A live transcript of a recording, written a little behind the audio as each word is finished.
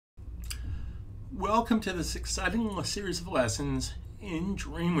Welcome to this exciting series of lessons in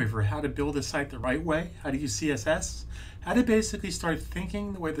Dreamweaver, how to build a site the right way, how to use CSS, how to basically start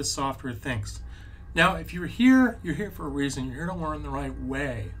thinking the way the software thinks. Now, if you're here for a reason. You're here to learn the right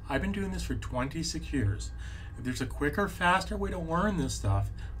way. I've been doing this for 26 years. If there's a quicker, faster way to learn this stuff,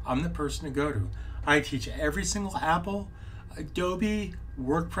 I'm the person to go to. I teach every single Apple, Adobe,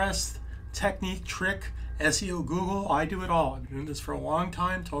 WordPress, technique, trick, SEO, Google. I do it all. I've been doing this for a long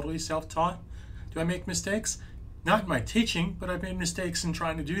time, totally self-taught. Do I make mistakes? Not in my teaching, but I've made mistakes in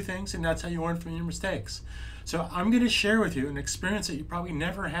trying to do things, and that's how you learn from your mistakes. So I'm going to share with you an experience that you probably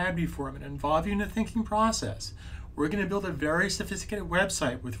never had before. I'm going to involve you in the thinking process. We're going to build a very sophisticated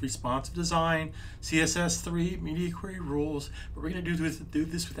website with responsive design, CSS3, media query rules, but we're going to do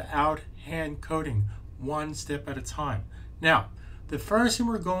this without hand coding, one step at a time. Now, the first thing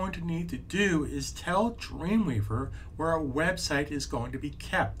we're going to need to do is tell Dreamweaver where our website is going to be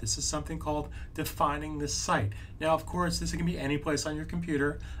kept. This is something called defining the site. Now, of course, this can be any place on your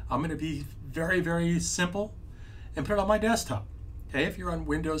computer. I'm going to be very, very simple and put it on my desktop. Okay, if you're on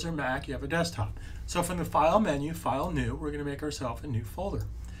Windows or Mac, you have a desktop. So from the File menu, File New, we're going to make ourselves a new folder.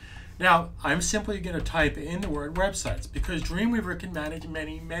 Now, I'm simply going to type in the word websites because Dreamweaver can manage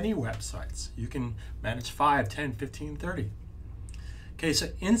many, many websites. You can manage 5, 10, 15, 30. Okay, so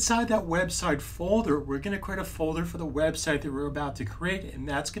inside that website folder, we're going to create a folder for the website that we're about to create, and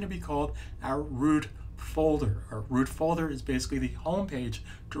that's going to be called our root folder. Our root folder is basically the homepage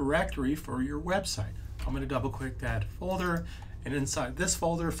directory for your website. I'm going to double click that folder, and inside this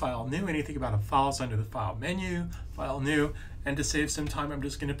folder, File New, anything about a file is under the File menu, File New, and to save some time, I'm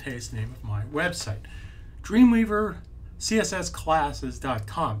just going to paste the name of my website. Dreamweaver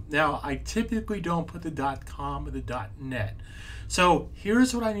CSSclasses.com. Now, I typically don't put the .com or the .net. So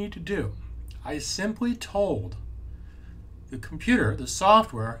here's what I need to do. I simply told the computer, the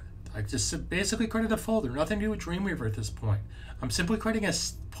software, I just basically created a folder, nothing to do with Dreamweaver at this point. I'm simply creating a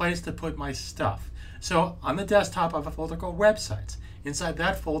place to put my stuff. So on the desktop, I have a folder called Websites. Inside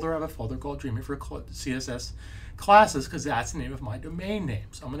that folder, I have a folder called Dreamweaver CSS Classes because that's the name of my domain name.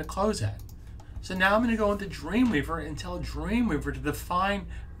 So I'm going to close that. So now I'm going to go into Dreamweaver and tell Dreamweaver to define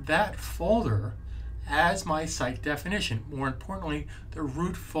that folder as my site definition. More importantly, the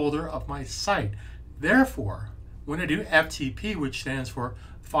root folder of my site. Therefore, when I do FTP, which stands for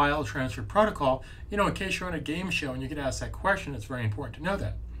File Transfer Protocol, in case you're on a game show and you get asked that question, it's very important to know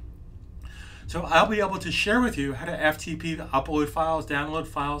that. So I'll be able to share with you how to FTP, to upload files, download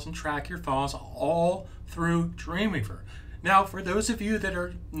files, and track your files all through Dreamweaver. Now, for those of you that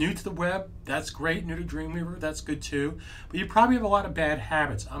are new to the web, that's great. New to Dreamweaver, that's good too. But you probably have a lot of bad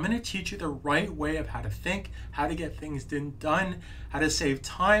habits. I'm going to teach you the right way of how to think, how to get things done, how to save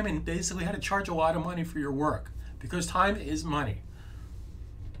time, and basically how to charge a lot of money for your work. Because time is money.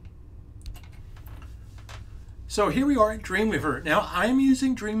 So here we are at Dreamweaver. Now, I'm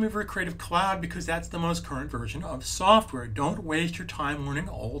using Dreamweaver Creative Cloud because that's the most current version of software. Don't waste your time learning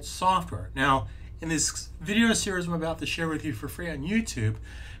old software. Now, in this video series I'm about to share with you for free on YouTube,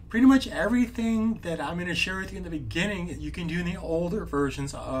 pretty much everything that I'm going to share with you in the beginning, you can do in the older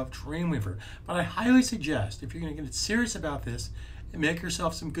versions of Dreamweaver. But I highly suggest, if you're going to get serious about this and make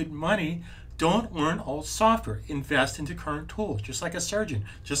yourself some good money, don't learn old software. Invest into current tools, just like a surgeon,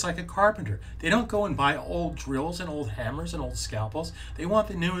 just like a carpenter. They don't go and buy old drills and old hammers and old scalpels. They want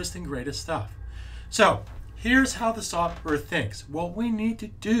the newest and greatest stuff. So, here's how the software thinks. What we need to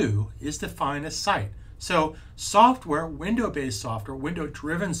do is define a site. So software, window-based software,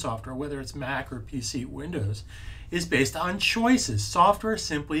 window-driven software, whether it's Mac or PC, Windows, is based on choices. Software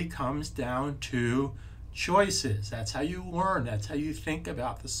simply comes down to choices. That's how you learn. That's how you think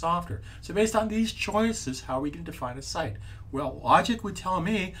about the software. So based on these choices, how are we going to define a site? Well, logic would tell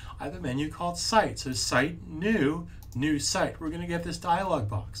me I have a menu called Site. So Site New, New Site. We're going to get this dialog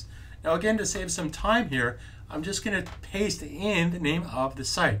box. Now again, to save some time here, I'm just going to paste in the name of the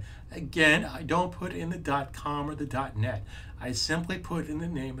site. Again, I don't put in the .com or the .net. I simply put in the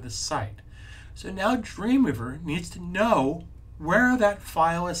name of the site. So now Dreamweaver needs to know where that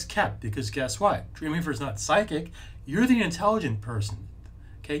file is kept, because guess what? Dreamweaver is not psychic. You're the intelligent person.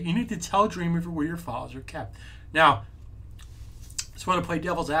 Okay, you need to tell Dreamweaver where your files are kept. Now, I just want to play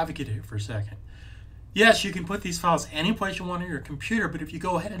devil's advocate here for a second. Yes, you can put these files any place you want on your computer, but if you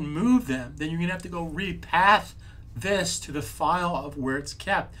go ahead and move them, then you're going to have to go repath this to the file of where it's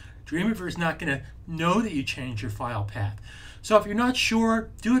kept. Dreamweaver is not going to know that you changed your file path. So if you're not sure,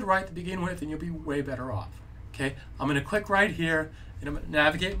 do it right to begin with, and you'll be way better off. Okay, I'm going to click right here, and I'm going to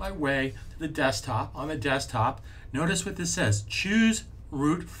navigate my way to the desktop. On the desktop, notice what this says, choose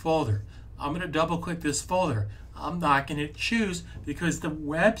root folder. I'm going to double click this folder. I'm not going to choose because the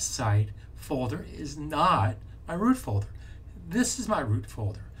website folder is not my root folder. This is my root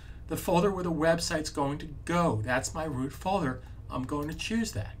folder. The folder where the website's going to go, that's my root folder. I'm going to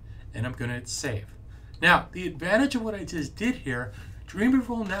choose that, and I'm going to hit save. Now, the advantage of what I just did here, Dreamweaver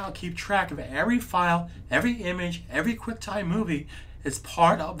will now keep track of every file, every image, every QuickTime movie as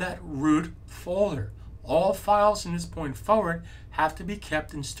part of that root folder. All files from this point forward have to be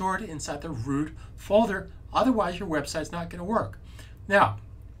kept and stored inside the root folder, otherwise your website's not going to work. Now,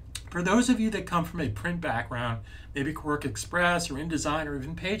 for those of you that come from a print background, maybe Work Express or InDesign or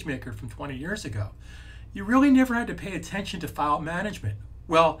even PageMaker from 20 years ago, you really never had to pay attention to file management.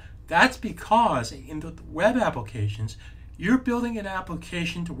 Well, that's because in the web applications, you're building an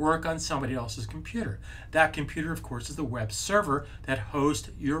application to work on somebody else's computer. That computer, of course, is the web server that hosts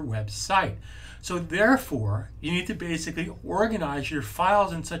your website. So therefore, you need to basically organize your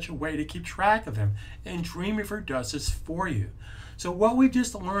files in such a way to keep track of them, and Dreamweaver does this for you. So what we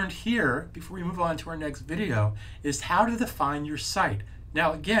just learned here, before we move on to our next video, is how to define your site.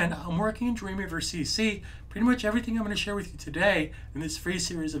 Now again, I'm working in Dreamweaver CC. Pretty much everything I'm going to share with you today in this free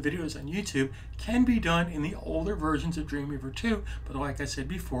series of videos on YouTube can be done in the older versions of Dreamweaver 2, but like I said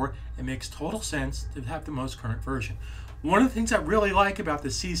before, it makes total sense to have the most current version. One of the things I really like about the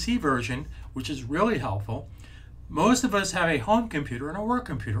CC version, which is really helpful, most of us have a home computer and a work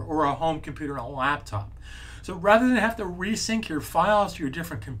computer, or a home computer and a laptop. So rather than have to resync your files to your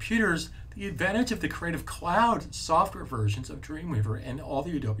different computers, the advantage of the Creative Cloud software versions of Dreamweaver and all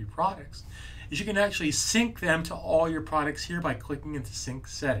the Adobe products is you can actually sync them to all your products here by clicking into Sync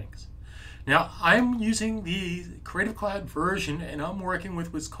Settings. Now, I'm using the Creative Cloud version, and I'm working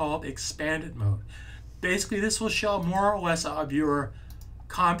with what's called Expanded Mode. Basically, this will show more or less of your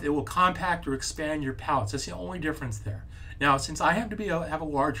it will compact or expand your palettes. That's the only difference there. Now, since I happen to have a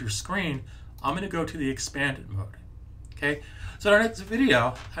larger screen, I'm going to go to the expanded mode. Okay, so in our next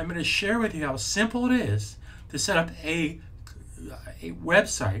video, I'm going to share with you how simple it is to set up a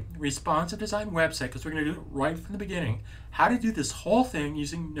website, responsive design website, because we're going to do it right from the beginning, how to do this whole thing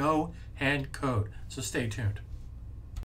using no hand code. So stay tuned.